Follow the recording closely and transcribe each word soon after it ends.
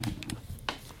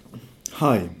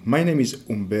Hi, my name is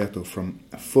Umberto from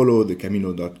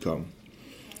followthecamino.com,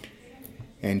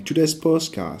 and today's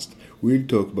podcast we'll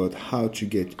talk about how to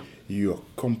get your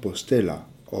Compostela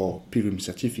or Pilgrim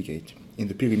certificate in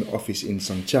the Pilgrim office in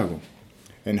Santiago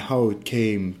and how it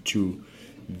came to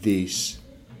this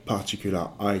particular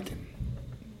item.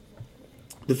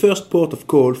 The first port of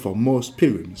call for most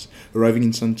pilgrims arriving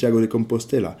in Santiago de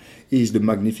Compostela is the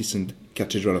magnificent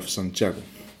Cathedral of Santiago.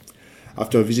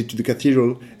 After a visit to the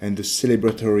cathedral and the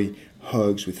celebratory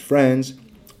hugs with friends,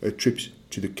 a trip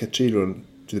to the cathedral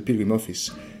to the pilgrim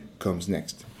office comes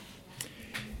next.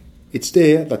 It's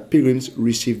there that pilgrims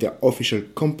receive their official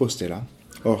Compostela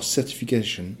or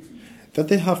certification that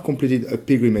they have completed a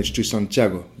pilgrimage to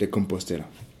Santiago de Compostela.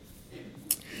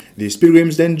 These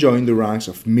pilgrims then join the ranks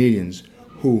of millions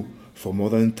who, for more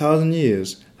than 1,000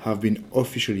 years, have been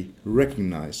officially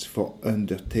recognized for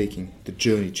undertaking the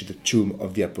journey to the tomb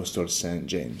of the Apostle St.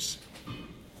 James.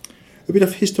 A bit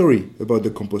of history about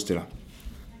the Compostela.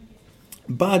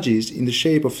 Badges in the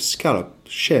shape of scallop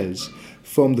shells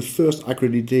formed the first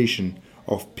accreditation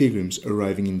of pilgrims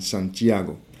arriving in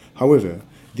Santiago. However,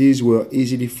 these were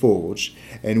easily forged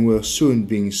and were soon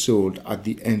being sold at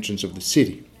the entrance of the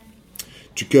city.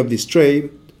 To curb this trade,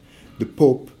 the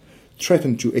Pope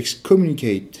threatened to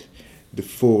excommunicate the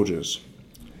forgers.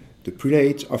 The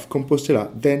prelate of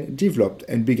Compostela then developed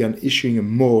and began issuing a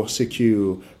more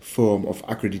secure form of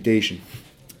accreditation.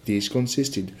 This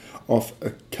consisted of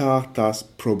a cartas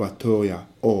probatoria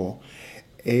or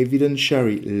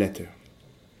evidentiary letter.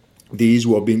 These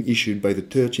were being issued by the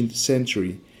 13th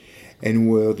century and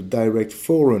were the direct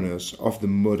forerunners of the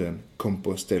modern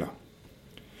Compostela.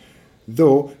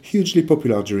 Though hugely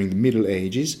popular during the Middle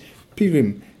Ages,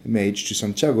 pilgrimage to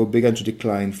Santiago began to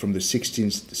decline from the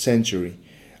 16th century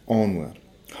onward.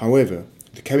 However,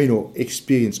 the Camino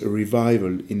experienced a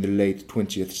revival in the late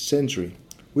 20th century,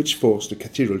 which forced the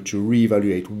cathedral to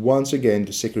reevaluate once again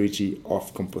the security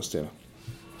of Compostela.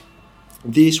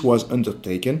 This was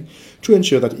undertaken to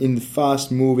ensure that in the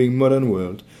fast-moving modern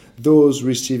world, those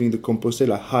receiving the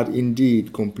Compostela had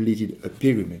indeed completed a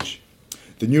pilgrimage.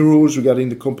 The new rules regarding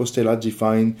the Compostela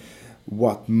define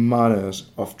what manners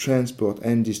of transport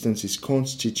and distances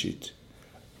constitute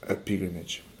a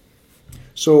pilgrimage.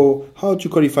 So, how to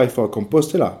qualify for a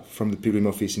Compostela from the pilgrim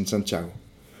office in Santiago?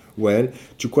 Well,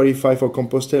 to qualify for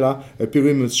Compostela, a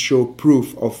pilgrim must show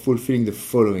proof of fulfilling the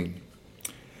following.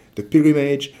 The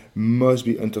pilgrimage must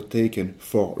be undertaken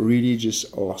for religious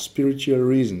or spiritual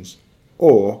reasons,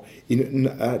 or in an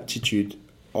attitude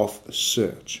of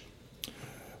search.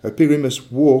 A pilgrim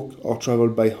must walk or travel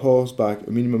by horseback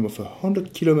a minimum of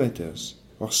 100 kilometers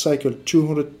or cycle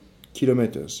 200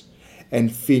 kilometers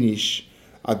and finish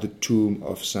at the tomb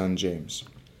of St. James.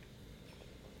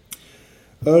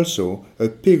 Also, a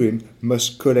pilgrim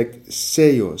must collect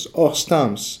sellos or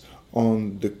stamps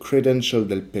on the Credencial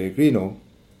del Peregrino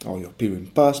or your pilgrim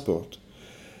passport.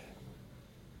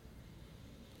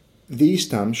 These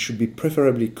stamps should be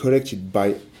preferably collected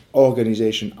by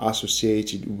organizations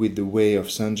associated with the Way of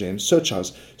St. James, such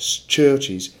as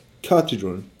churches,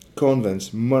 cathedrals,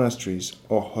 convents, monasteries,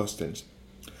 or hostels.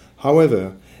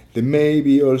 However, they may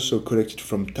be also collected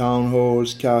from town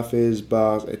halls, cafes,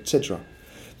 bars, etc.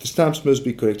 The stamps must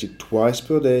be collected twice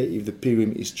per day if the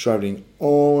pilgrim is traveling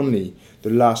only the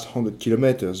last 100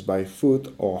 kilometers by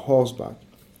foot or horseback,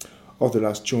 or the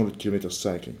last 200 kilometers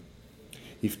cycling.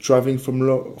 If traveling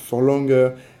for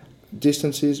longer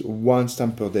distances, one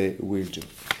stamp per day will do.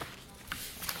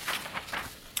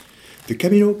 The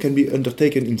Camino can be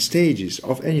undertaken in stages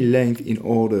of any length in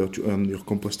order to earn your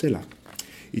Compostela.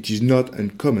 It is not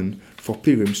uncommon for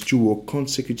pilgrims to walk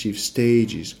consecutive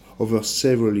stages over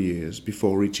several years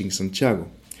before reaching Santiago.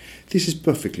 This is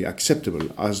perfectly acceptable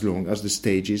as long as the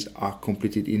stages are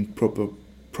completed in proper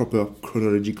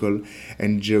chronological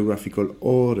and geographical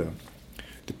order.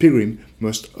 The pilgrim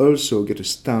must also get a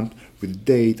stamp with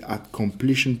date at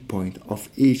completion point of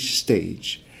each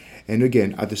stage, and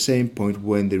again at the same point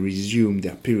when they resume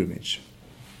their pilgrimage.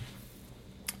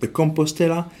 The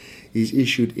Compostela is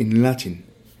issued in Latin.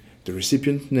 The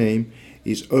recipient name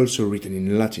is also written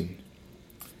in Latin.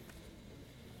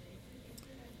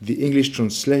 The English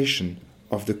translation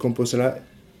of the Compostela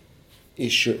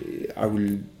I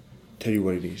will tell you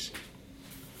what it is.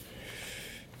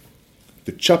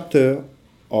 The chapter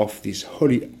of this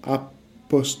Holy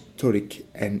Apostolic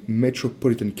and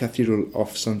Metropolitan Cathedral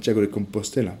of Santiago de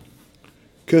Compostela,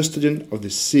 custodian of the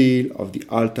seal of the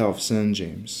altar of St.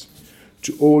 James,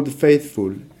 to all the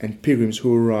faithful and pilgrims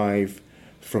who arrive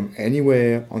from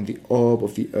anywhere on the orb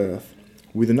of the earth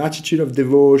with an attitude of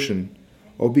devotion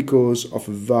or because of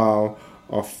a vow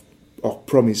or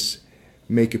promise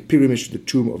make a pilgrimage to the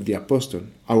tomb of the apostle,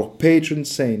 our patron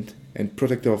saint and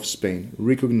protector of Spain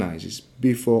recognizes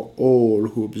before all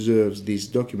who observes this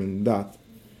document that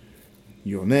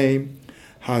your name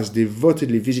has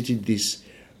devotedly visited this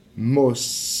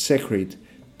most sacred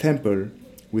temple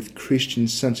with Christian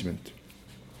sentiment,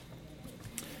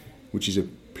 which is a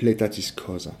Pletatis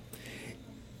Causa.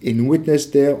 In witness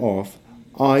thereof,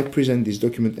 I present this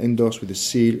document endorsed with the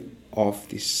seal of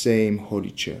the same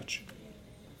Holy Church.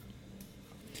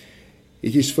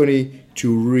 It is funny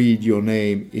to read your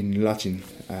name in Latin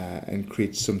and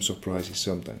create some surprises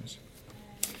sometimes.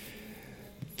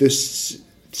 The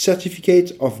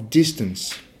certificate of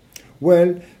distance.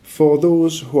 Well, for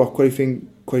those who are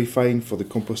qualifying for the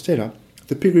Compostela,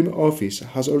 the Pilgrim Office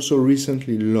has also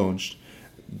recently launched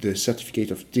the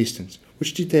certificate of distance,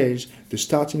 which details the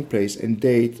starting place and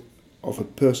date of a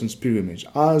person's pilgrimage,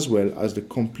 as well as the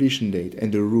completion date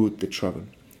and the route they travel.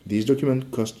 This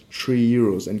document costs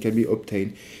 €3 and can be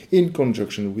obtained in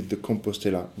conjunction with the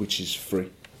Compostela, which is free.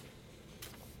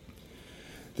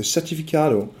 The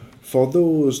Certificado, for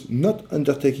those not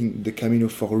undertaking the Camino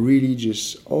for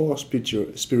religious or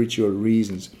spiritual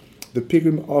reasons, the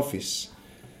Pilgrim Office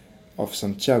of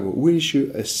Santiago will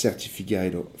issue a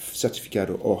certificado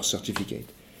or certificate.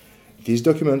 This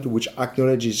document, which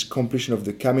acknowledges completion of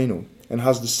the Camino and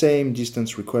has the same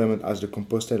distance requirement as the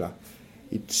Compostela,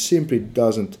 it simply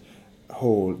doesn't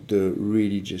hold the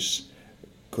religious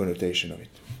connotation of it.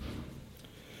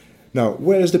 Now,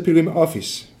 where is the Pilgrim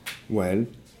Office? Well,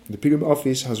 the Pilgrim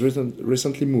Office has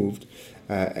recently moved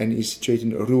and is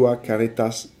situated in Rua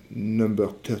Caretas number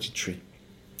 33.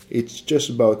 It's just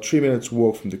about 3 minutes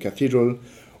walk from the cathedral.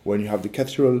 When you have the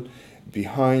cathedral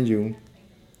behind you,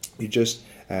 you just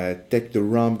take the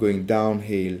ramp going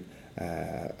downhill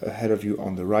ahead of you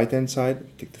on the right-hand side,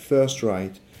 take the first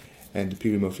right, and the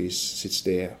Pilgrim Office sits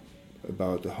there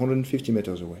about 150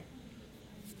 meters away.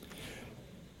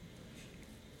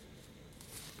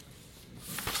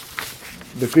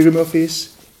 The Pilgrim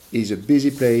Office is a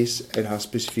busy place and has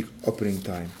specific opening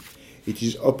time. It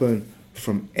is open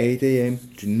from 8 a.m.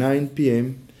 to 9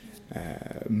 p.m.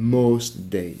 Most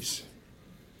days,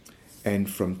 and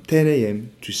from 10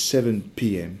 a.m. to 7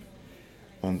 p.m.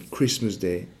 on Christmas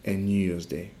Day and New Year's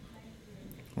Day.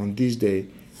 On this day,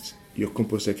 your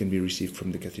Compostela can be received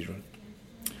from the cathedral.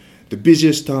 The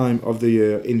busiest time of the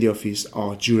year in the office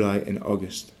are July and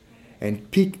August, and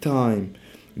peak time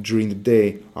during the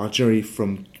day are generally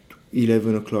from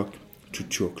 11 o'clock to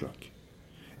 2 o'clock.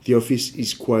 The office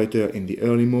is quieter in the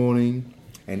early morning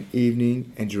and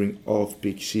evening and during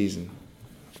off-peak season,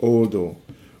 although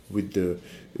with the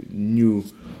new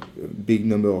big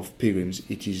number of pilgrims,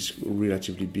 it is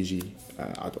relatively busy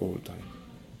at all times.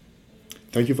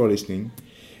 Thank you for listening.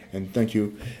 And thank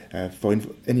you. For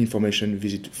any information,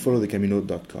 visit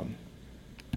followthecamino.com.